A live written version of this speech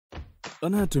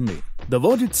Anatomy. The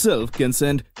word itself can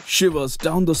send shivers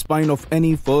down the spine of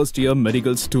any first-year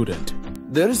medical student.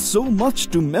 There is so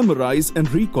much to memorize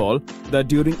and recall that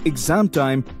during exam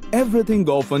time, everything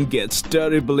often gets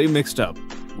terribly mixed up.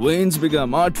 Veins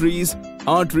become arteries,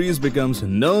 arteries becomes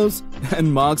nerves,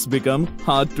 and marks become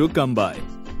hard to come by.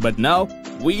 But now,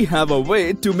 we have a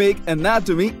way to make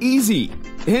anatomy easy.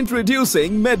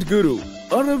 Introducing Medguru,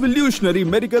 a revolutionary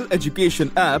medical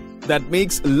education app that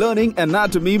makes learning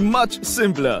anatomy much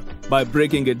simpler by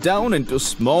breaking it down into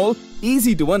small,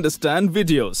 easy-to-understand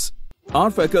videos.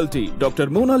 Our faculty, Dr.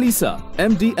 Mona Lisa,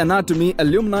 MD Anatomy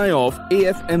alumni of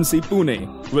AFMC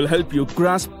Pune, will help you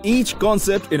grasp each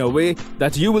concept in a way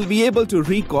that you will be able to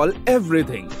recall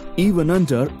everything, even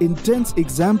under intense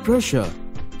exam pressure.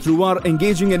 Through our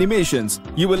engaging animations,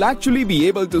 you will actually be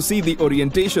able to see the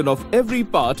orientation of every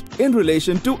part in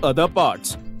relation to other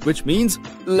parts, which means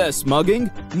less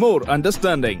mugging, more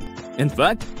understanding. In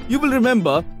fact, you will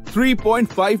remember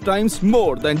 3.5 times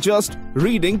more than just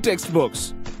reading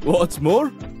textbooks. What's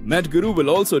more, Medguru will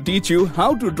also teach you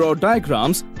how to draw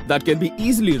diagrams that can be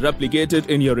easily replicated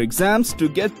in your exams to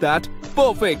get that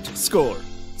perfect score.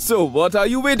 So what are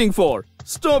you waiting for?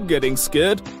 Stop getting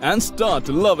scared and start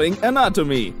loving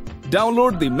anatomy.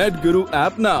 Download the Medguru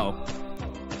app now.